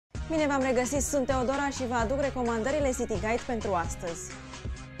Bine v-am regăsit, sunt Teodora și vă aduc recomandările City Guide pentru astăzi.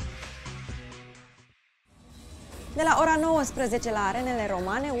 De la ora 19 la arenele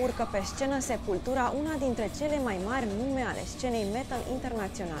romane urcă pe scenă Sepultura, una dintre cele mai mari nume ale scenei metal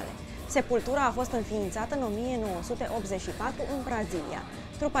internaționale. Sepultura a fost înființată în 1984 în Brazilia.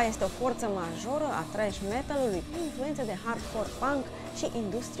 Trupa este o forță majoră a thrash metalului cu influențe de hardcore punk și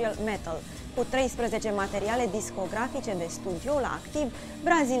industrial metal. Cu 13 materiale discografice de studio la activ,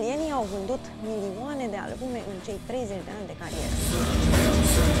 brazilienii au vândut milioane de albume în cei 30 de ani de carieră.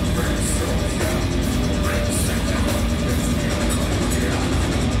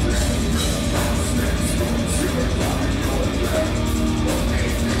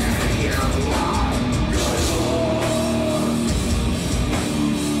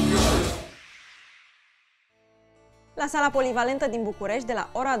 La sala polivalentă din București, de la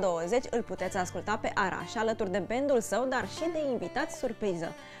ora 20, îl puteți asculta pe Arash, alături de bandul său, dar și de invitați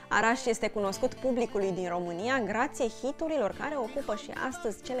surpriză. Arash este cunoscut publicului din România grație hiturilor care ocupă și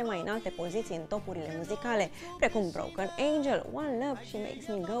astăzi cele mai înalte poziții în topurile muzicale, precum Broken Angel, One Love și Makes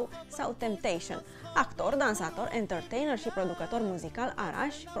Me Go sau Temptation. Actor, dansator, entertainer și producător muzical,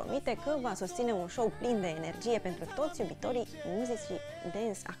 Arash promite că va susține un show plin de energie pentru toți iubitorii muzicii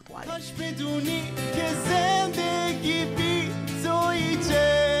dance actuale.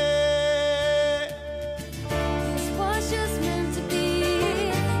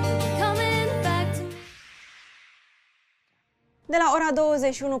 De la ora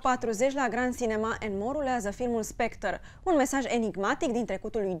 21:40 la Grand Cinema More rulează filmul Spectre. Un mesaj enigmatic din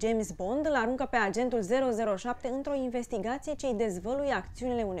trecutul lui James Bond îl aruncă pe agentul 007 într-o investigație ce îi dezvăluie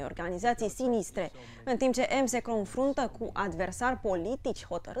acțiunile unei organizații sinistre. În timp ce M se confruntă cu adversari politici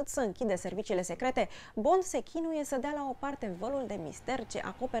hotărâți să închide serviciile secrete, Bond se chinuie să dea la o parte vălul de mister ce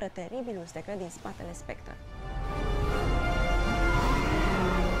acoperă teribilul secret din spatele Spectre.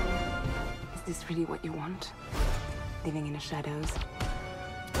 Is this really what you want? Living in the shadows,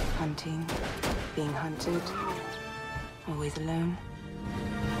 hunting, being hunted, always alone.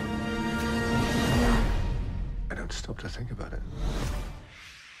 I don't stop to think about it.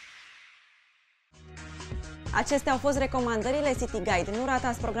 Acestea au fost recomandările City Guide. Nu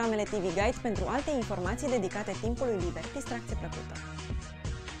ratați programele TV Guide pentru alte informații dedicate timpului liber. Distracție plăcută!